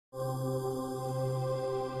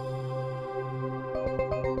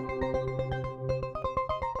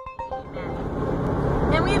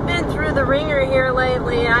through the ringer here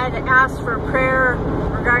lately. I had asked for prayer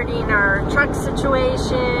regarding our truck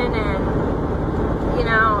situation and, you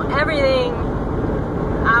know, everything.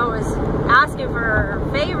 I was asking for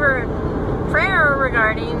favor and prayer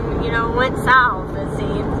regarding, you know, went south, it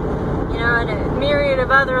seems. You know, and a myriad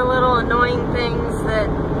of other little annoying things that,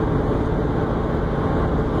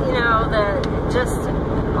 you know, that just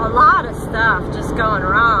a lot of stuff just going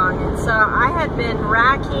wrong. And so I had been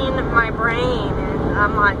racking my brain, and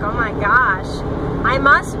I'm like, oh my gosh, I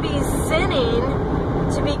must be sinning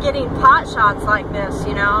to be getting pot shots like this,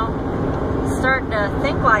 you know, starting to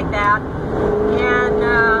think like that. And,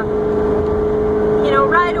 you know,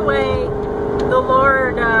 right away, the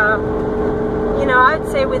Lord, you know, I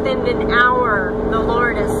would say within an hour, the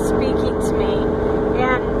Lord is speaking to me.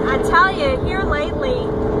 And I tell you, here lately,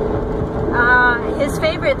 his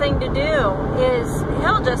favorite thing to do is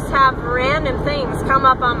he'll just have random things come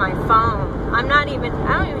up on my phone. I don't even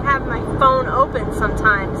have my phone open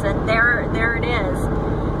sometimes, and there it is.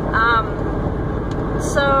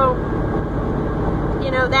 So,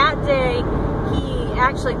 you know, that day he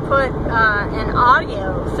actually put an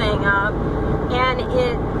audio thing up, and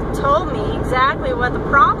it told me exactly what the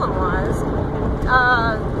problem was.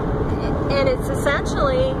 And it's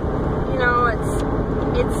essentially, you know, it's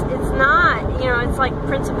not, you know, it's like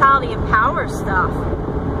principality and power stuff.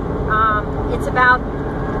 It's about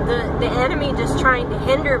the enemy just trying to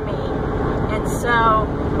hinder me, and so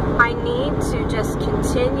I need to just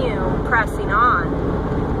continue pressing on.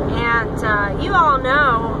 And you all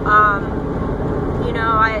know, you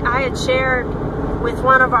know, I had shared with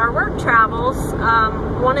one of our work travels,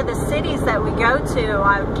 one of the cities that we go to,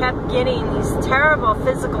 I kept getting these terrible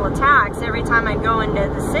physical attacks every time I go into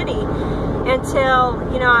the city, until,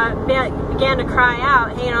 you know, I began to cry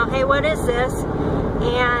out, hey, you know, hey, what is this?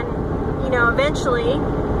 And, you know, eventually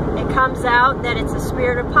it comes out that it's a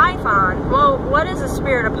spirit of Python. Well, what is a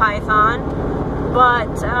spirit of Python? But,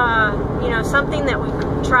 you know, something that we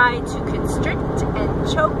try to constrict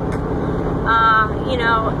and choke. You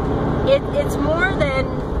know, it's more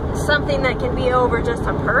than something that can be over just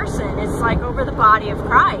a person. It's like over the body of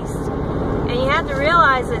Christ. And you have to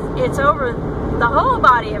realize it's over the whole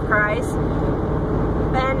body of Christ.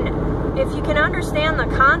 And if you can understand the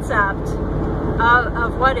concept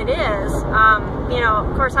of what it is, you know,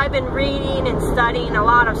 of course I've been reading and studying a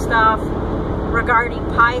lot of stuff regarding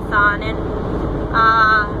Python, and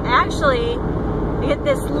actually I get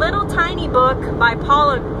this little tiny book by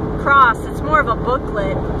Paula Cross. It's more of a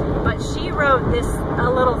booklet, but she wrote a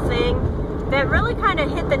little thing that really kind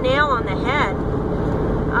of hit the nail on the head.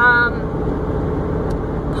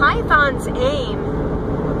 Python's aim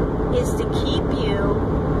is to keep you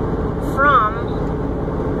from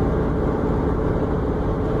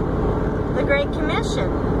the Great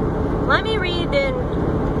Commission. Let me read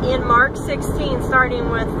in Mark 16, starting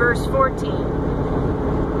with verse 14.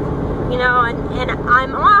 You know, and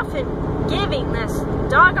I'm often giving this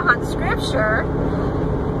doggone scripture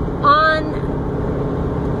on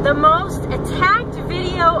the most attacked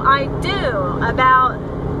video I do about,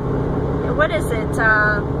 what is it,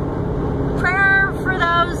 prayer for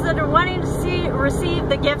those that are wanting to receive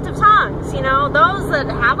the gift of tongues. You know, those that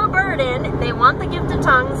have a burden, they want the gift of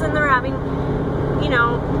tongues, and they're having, you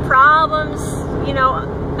know, problems, you know,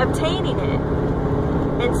 obtaining it.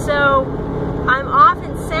 And so I'm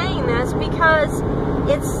often saying this because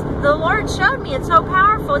the Lord showed me it's so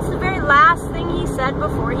powerful. It's the very last thing he said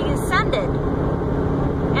before he ascended.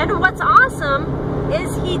 And what's awesome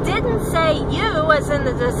is he didn't say you as in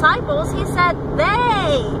the disciples, he said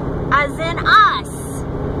they as in us.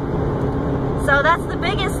 So that's the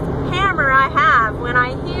biggest hammer I have when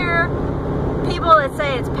I hear people that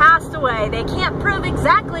say it's passed away. They can't prove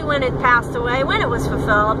exactly when it passed away, when it was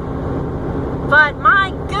fulfilled. But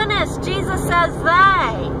my goodness, Jesus says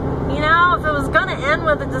they. You know, if it was going to end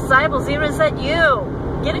with the disciples, he would have said you.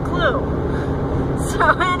 Get a clue. So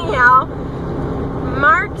anyhow,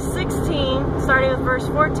 Mark 16, starting with verse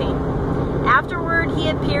 14. Afterward, he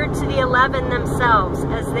appeared to the 11 themselves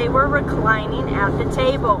as they were reclining at the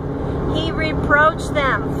table. He reproached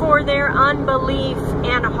them for their unbelief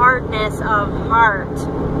and hardness of heart,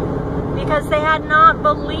 because they had not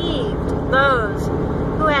believed those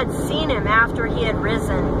who had seen him after he had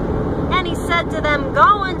risen. And he said to them,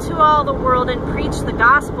 go into all the world and preach the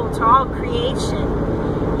gospel to all creation.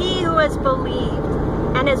 He who has believed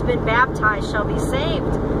and has been baptized shall be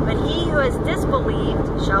saved, but he who has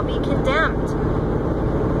disbelieved shall be condemned.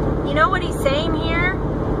 You know what he's saying here?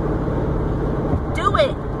 Do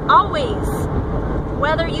it, always.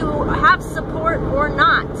 Whether you have support or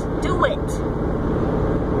not, do it.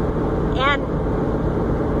 And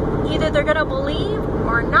either they're going to believe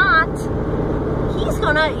or not. He's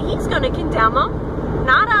gonna condemn them,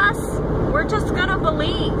 not us. We're just going to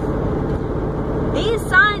believe. These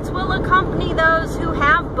signs will accompany those who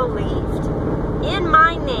have believed in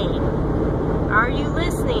my name. Are you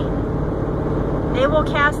listening? They will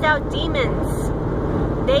cast out demons.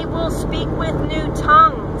 They will speak with new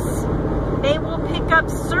tongues. They will pick up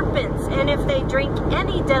serpents, and if they drink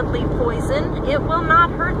any deadly poison, it will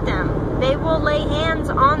not hurt them. They will lay hands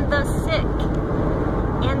on the sick,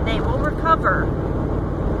 and they will recover.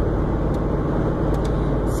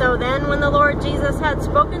 So then when the Lord Jesus had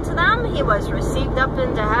spoken to them, he was received up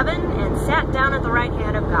into heaven and sat down at the right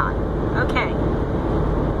hand of God. Okay.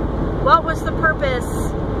 What was the purpose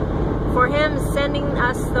for him sending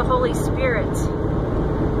us the Holy Spirit,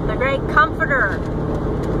 the great comforter?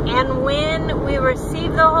 And when we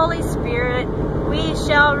receive the Holy Spirit, we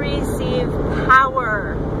shall receive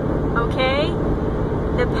power. Okay?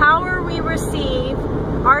 The power we receive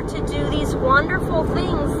are to do these wonderful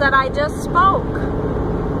things that I just spoke.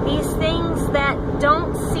 These things that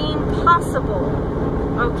don't seem possible.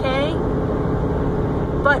 Okay?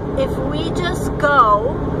 But if we just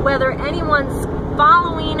go, whether anyone's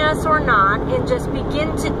following us or not, and just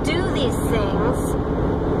begin to do these things,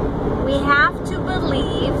 we have to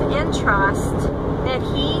believe and trust that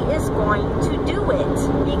he is going to do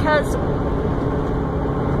it. Because,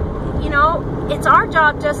 you know, it's our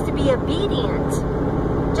job just to be obedient,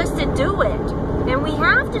 just to do it. And we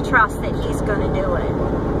have to trust that he's going to do it.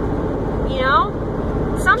 You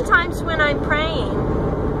know, sometimes when I'm praying,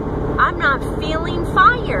 I'm not feeling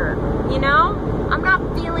fire, you know? I'm not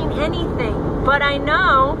feeling anything. But I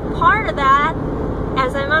know part of that,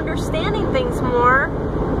 as I'm understanding things more,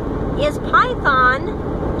 is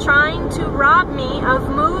Python trying to rob me of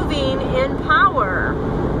moving in power.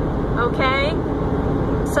 Okay?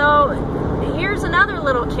 So here's another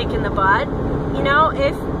little kick in the butt. You know,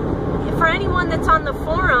 if for anyone that's on the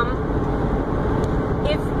forum,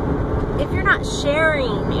 if you're not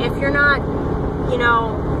sharing, if you're not, you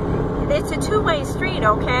know, it's a two-way street,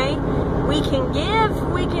 okay? We can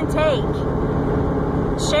give, we can take.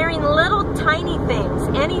 Sharing little tiny things,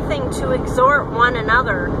 anything to exhort one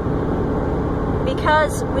another.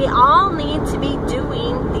 Because we all need to be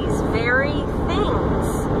doing these very things.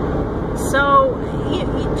 So,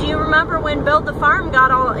 do you remember when Build the Farm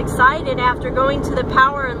got all excited after going to the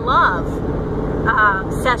Power and Love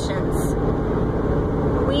sessions?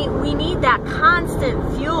 We need that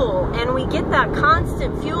constant fuel, and we get that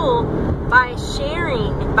constant fuel by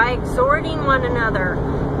sharing, by exhorting one another,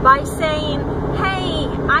 by saying, hey,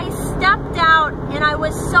 I stepped out and I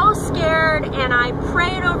was so scared and I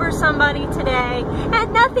prayed over somebody today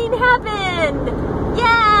and nothing happened.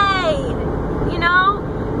 Yay! You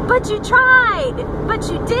know? But you tried, but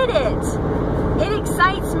you did it. It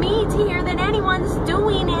excites me to hear that anyone's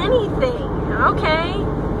doing anything, okay?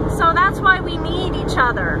 So that's why we need each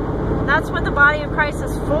other. That's what the body of Christ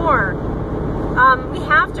is for. We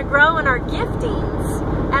have to grow in our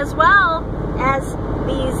giftings as well as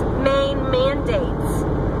these main mandates.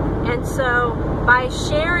 And so by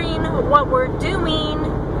sharing what we're doing,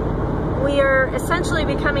 we are essentially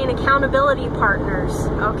becoming accountability partners,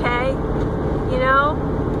 okay? You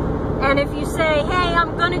know? And if you say, hey,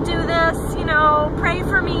 I'm going to do this, you know, pray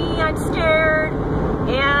for me, I'm scared,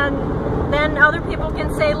 and then other people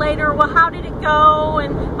can say later, well, how did it go?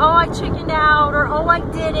 And, oh, I chickened out, or, oh, I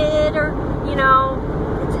did it, or, you know,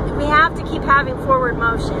 we have to keep having forward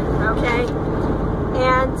motion, okay?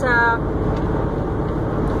 And,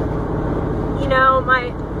 you know,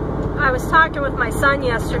 I was talking with my son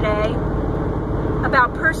yesterday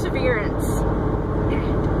about perseverance.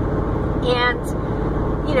 And,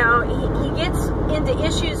 you know, he gets into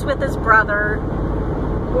issues with his brother,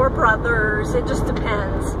 or brothers, it just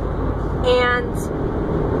depends. And,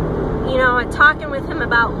 you know, I'm talking with him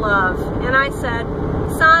about love. And I said,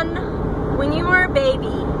 son, when you were a baby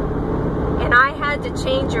and I had to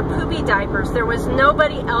change your poopy diapers, there was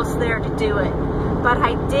nobody else there to do it. But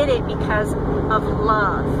I did it because of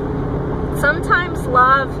love. Sometimes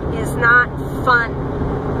love is not fun.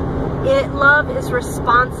 Love is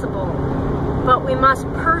responsible. But we must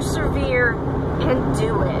persevere and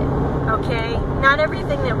do it. Okay? Not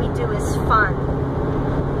everything that we do is fun.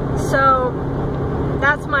 So,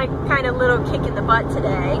 that's my kind of little kick in the butt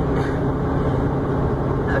today.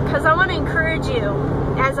 Because I want to encourage you,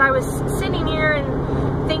 as I was sitting here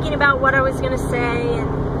and thinking about what I was going to say,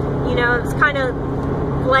 and, you know, it was kind of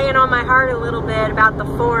laying on my heart a little bit about the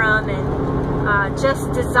forum, and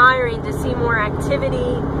just desiring to see more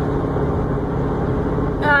activity.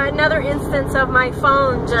 another instance of my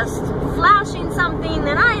phone just flashing something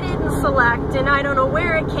that I didn't select, and I don't know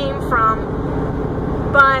where it came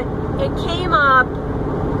from, but it came up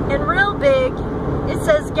in real big. It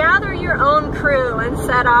says, gather your own crew and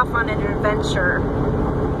set off on an adventure.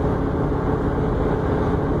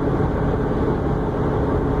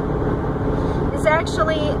 It's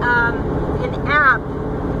actually an app,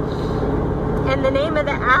 and the name of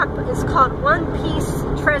the app is called One Piece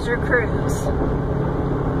Treasure Cruise.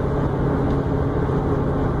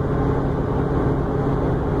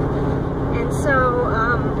 And so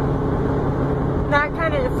that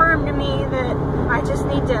kind of affirmed to me that I just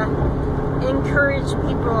need to encourage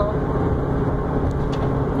people.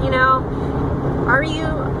 You know, are you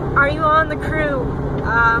on the crew?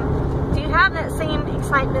 Do you have that same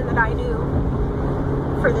excitement that I do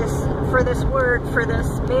for this word, for this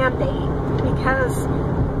mandate? Because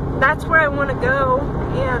that's where I want to go.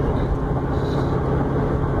 And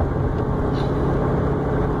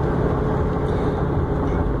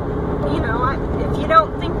you know, if you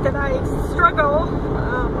don't think that I struggle,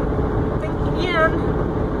 think again.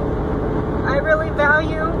 I really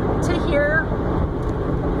value to hear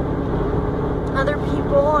other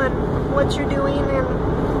people and what you're doing, and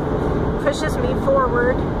pushes me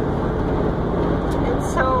forward. And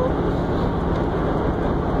so